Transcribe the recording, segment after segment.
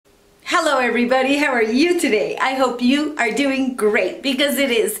Hello everybody, how are you today? I hope you are doing great because it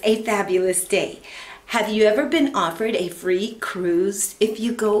is a fabulous day. Have you ever been offered a free cruise if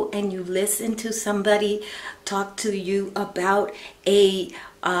you go and you listen to somebody talk to you about a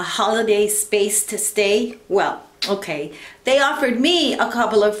holiday space to stay? Well, okay, they offered me a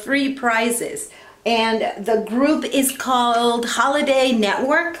couple of free prizes and the group is called Holiday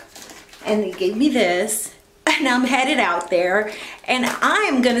Network and they gave me this. And I'm headed out there and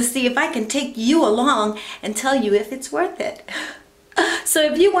I'm gonna see if I can take you along and tell you if it's worth it. So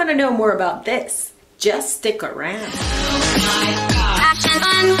if you want to know more about this, just stick around.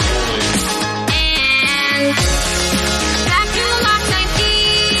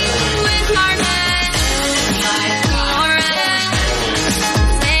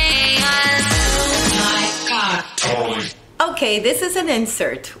 Okay, this is an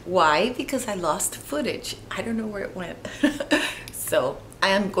insert. Why? Because I lost footage. I don't know where it went. So I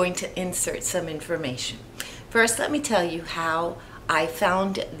am going to insert some information. First, let me tell you how I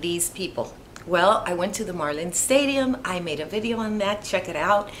found these people. Well, I went to the Marlins Stadium. I made a video on that. Check it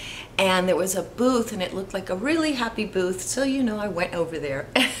out. And there was a booth and it looked like a really happy booth. So, you know, I went over there.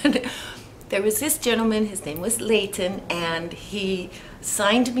 And there was this gentleman, his name was Leighton, and he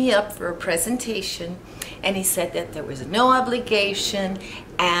signed me up for a presentation, and he said that there was no obligation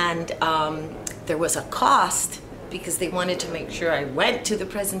and there was a cost because they wanted to make sure I went to the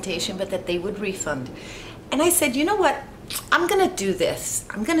presentation, but that they would refund. And I said, you know what, I'm gonna do this.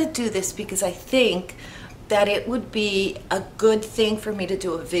 I'm gonna do this because I think that it would be a good thing for me to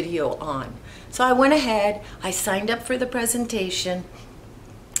do a video on. So I went ahead, I signed up for the presentation,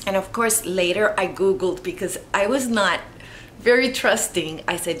 and of course later I Googled because I was not very trusting.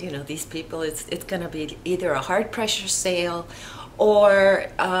 I said, you know, these people, it's gonna be either a hard pressure sale or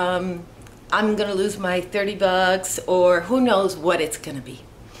I'm gonna lose my 30 bucks or who knows what it's gonna be.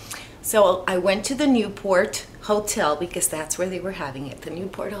 So I went to the Newport Hotel because that's where they were having it, the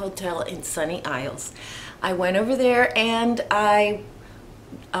Newport Hotel in Sunny Isles. I went over there and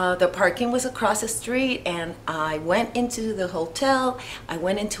the parking was across the street, and I went into the hotel. I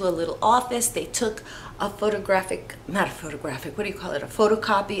went into a little office. They took a photocopy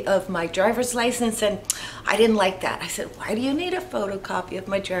of my driver's license, and I didn't like that. I said, why do you need a photocopy of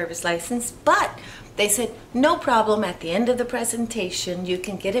my driver's license? But they said, no problem, at the end of the presentation you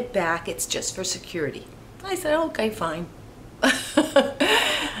can get it back, it's just for security. I said, okay, fine.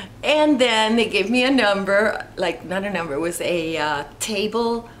 And then they gave me a number, like not a number, it was a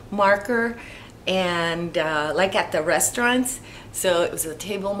table marker, and like at the restaurants. So it was a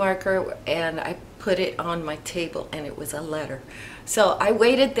table marker and I put it on my table and it was a letter. So I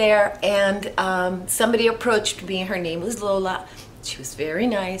waited there and somebody approached me. Her name was Lola. She was very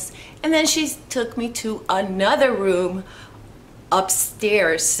nice. And then she took me to another room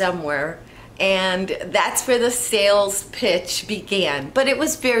upstairs somewhere. And that's where the sales pitch began. But it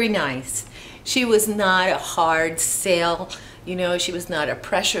was very nice. She was not a hard sale, you know, she was not a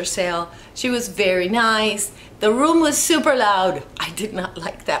pressure sale. She was very nice. The room was super loud. I did not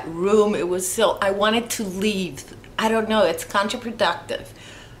like that room. It was so, I wanted to leave. I don't know, it's counterproductive.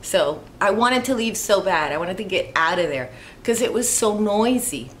 So I wanted to leave so bad. I wanted to get out of there because it was so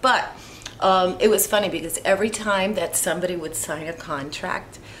noisy. But it was funny because every time that somebody would sign a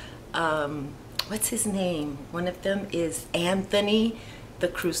contract, what's his name? One of them is Anthony, the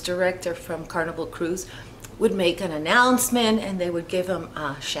cruise director from Carnival Cruise, would make an announcement and they would give him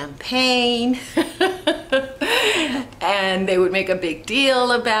champagne and they would make a big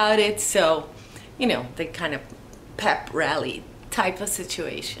deal about it. So, you know, they kind of pep rally type of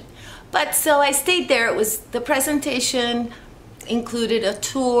situation. But so I stayed there. It was, the presentation included a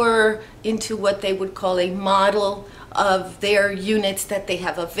tour into what they would call a model of their units that they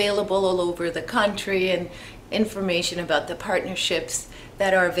have available all over the country, and information about the partnerships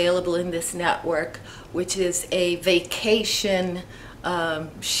that are available in this network, which is a vacation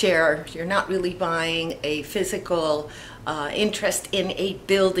share. You're not really buying a physical interest in a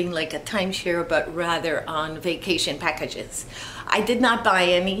building like a timeshare, but rather on vacation packages. I did not buy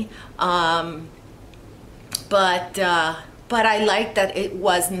any, but I liked that it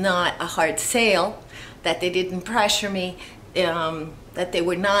was not a hard sale, that they didn't pressure me, that they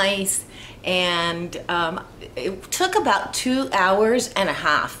were nice, and it took about 2.5 hours.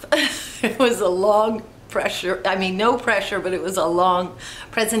 It was a long pressure, I mean no pressure, but it was a long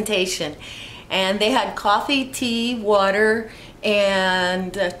presentation. And they had coffee, tea, water,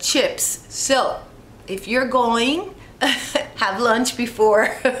 and chips. So if you're going, have lunch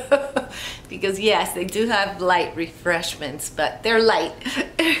before because yes, they do have light refreshments, but they're light.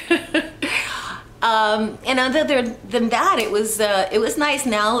 And other than that, it was nice.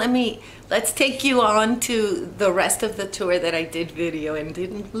 Now let's take you on to the rest of the tour that I did video and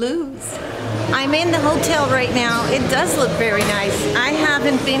didn't lose. I'm in the hotel right now. It does look very nice. I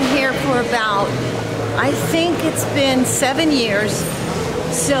haven't been here for about, I think it's been 7 years.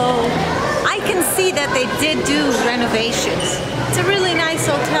 So I can see that they did do renovations. It's a really nice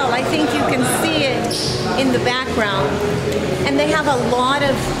hotel. I think you can see it in the background. And they have a lot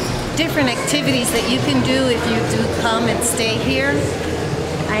of different activities that you can do if you do come and stay here.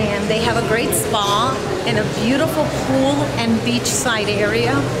 And they have a great spa and a beautiful pool and beachside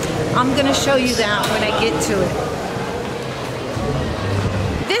area. I'm gonna show you that when I get to it.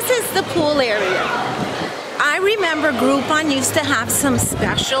 This is the pool area. I remember Groupon used to have some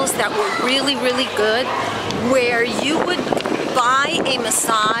specials that were really, really good, where you would buy a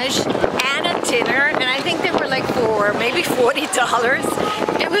massage and a dinner, and I think they were like for maybe $40.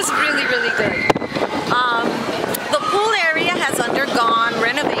 It was really, really good. The pool area has undergone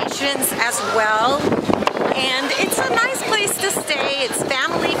renovations as well, and it's a nice place to stay. It's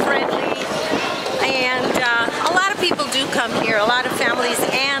family friendly, and a lot of people do come here, a lot of families,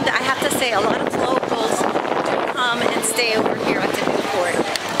 and I have to say a lot of locals do come and stay over here at the Newport.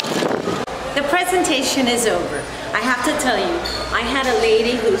 The presentation is over. I have to tell you, I had a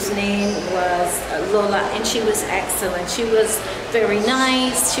lady whose name was Lola, and she was excellent. She was very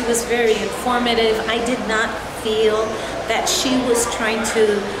nice, she was very informative. I did not feel that she was trying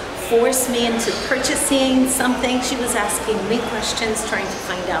to force me into purchasing something. She was asking me questions, trying to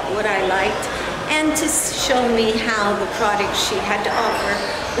find out what I liked, and to show me how the product she had to offer,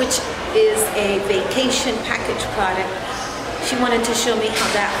 which is a vacation package product, she wanted to show me how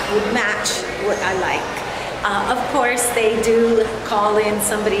that would match what I like. Of course, they do call in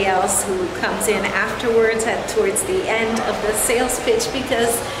somebody else who comes in afterwards towards the end of the sales pitch,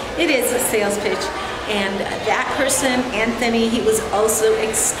 because it is a sales pitch. And that person, Anthony, he was also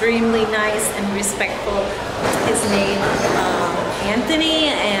extremely nice and respectful. His name, Anthony,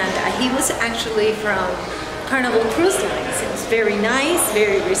 and he was actually from Carnival Cruise Lines. It was very nice,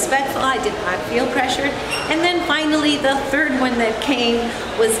 very respectful. I did not feel pressured. And then finally, the third one that came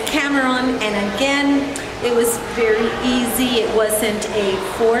was Cameron, and again, it was very easy. It wasn't a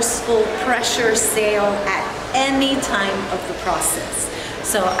forceful pressure sale at any time of the process.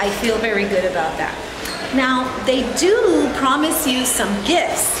 So I feel very good about that. Now, they do promise you some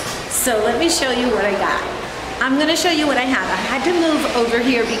gifts. So let me show you what I got. I'm gonna show you what I have. I had to move over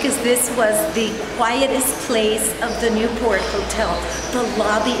here because this was the quietest place of the Newport Hotel. The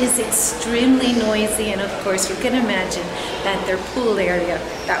lobby is extremely noisy, and of course you can imagine that their pool area,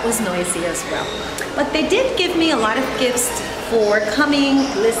 that was noisy as well. But they did give me a lot of gifts for coming,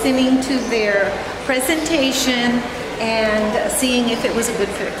 listening to their presentation, and seeing if it was a good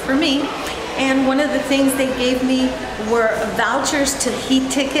fit for me. And one of the things they gave me were vouchers to Heat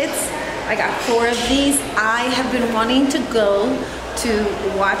tickets. I got 4 of these. I have been wanting to go to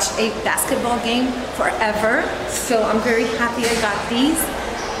watch a basketball game forever, so I'm very happy I got these.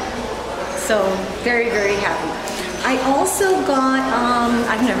 So very, very happy. I also got,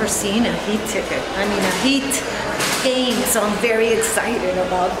 I've never seen a Heat ticket. I mean, a Heat game, so I'm very excited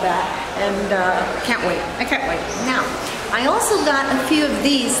about that, and can't wait. I can't wait. Now, I also got a few of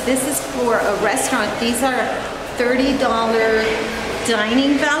these. This is for a restaurant. These are $30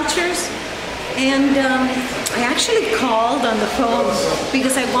 dining vouchers. And I actually called on the phone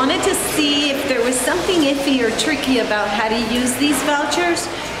because I wanted to see if there was something iffy or tricky about how to use these vouchers.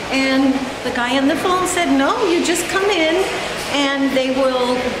 And the guy on the phone said, no, you just come in and they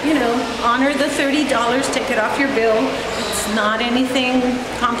will, you know, honor the $30, take it off your bill. It's not anything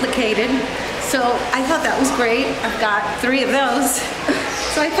complicated. So I thought that was great. I've got 3 of those.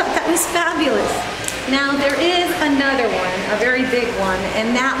 So I thought that was fabulous. Now there is another one, a very big one,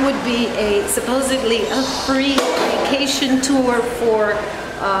 and that would be supposedly a free vacation tour for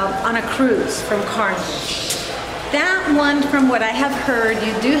on a cruise from Carnival. That one, from what I have heard,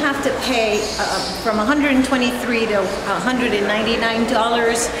 you do have to pay from $123 to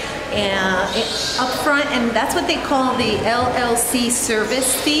 $199 up front, and that's what they call the LLC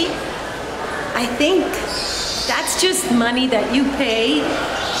service fee. I think that's just money that you pay,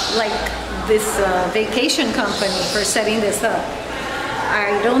 like this vacation company, for setting this up.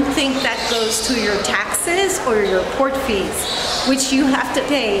 I don't think that goes to your taxes or your port fees, which you have to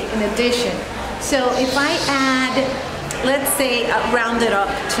pay in addition. So if I add, let's say, round it up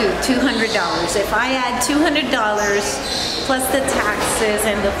to $200. If I add $200 plus the taxes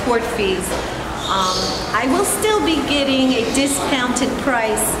and the port fees, I will still be getting a discounted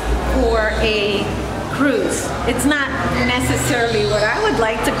price for a cruise. It's not necessarily what I would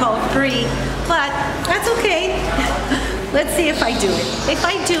like to call free, but that's okay. Let's see if I do it. If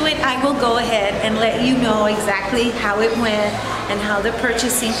I do it, I will go ahead and let you know exactly how it went and how the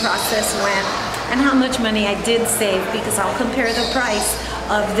purchasing process went and how much money I did save, because I'll compare the price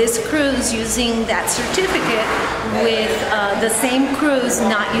of this cruise using that certificate with the same cruise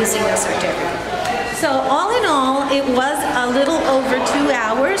not using a certificate. So all in all, it was a little over 2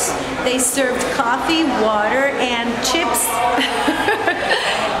 hours. They served coffee, water, and chips.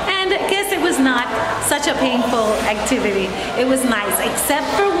 And I guess it was not such a painful activity. It was nice, except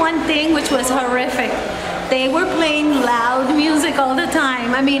for one thing, which was horrific. They were playing loud music all the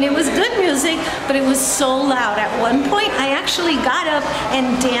time. I mean, it was good music, but it was so loud. At one point, I actually got up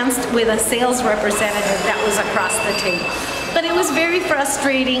and danced with a sales representative that was across the table. But it was very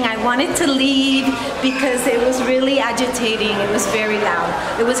frustrating. I wanted to leave because it was really agitating. It was very loud.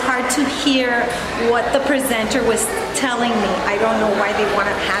 It was hard to hear what the presenter was telling me. I don't know why they want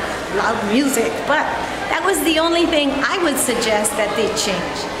to have loud music, but that was the only thing I would suggest that they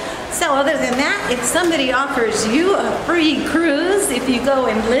change. So other than that, if somebody offers you a free cruise, if you go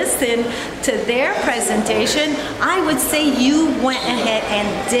and listen to their presentation, I would say you went ahead and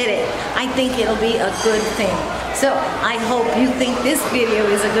did it. I think it'll be a good thing. So I hope you think this video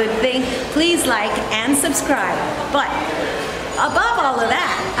is a good thing. Please like and subscribe. But above all of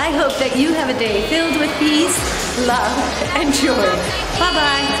that, I hope that you have a day filled with peace, love, and joy.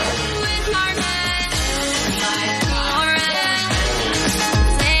 Bye-bye.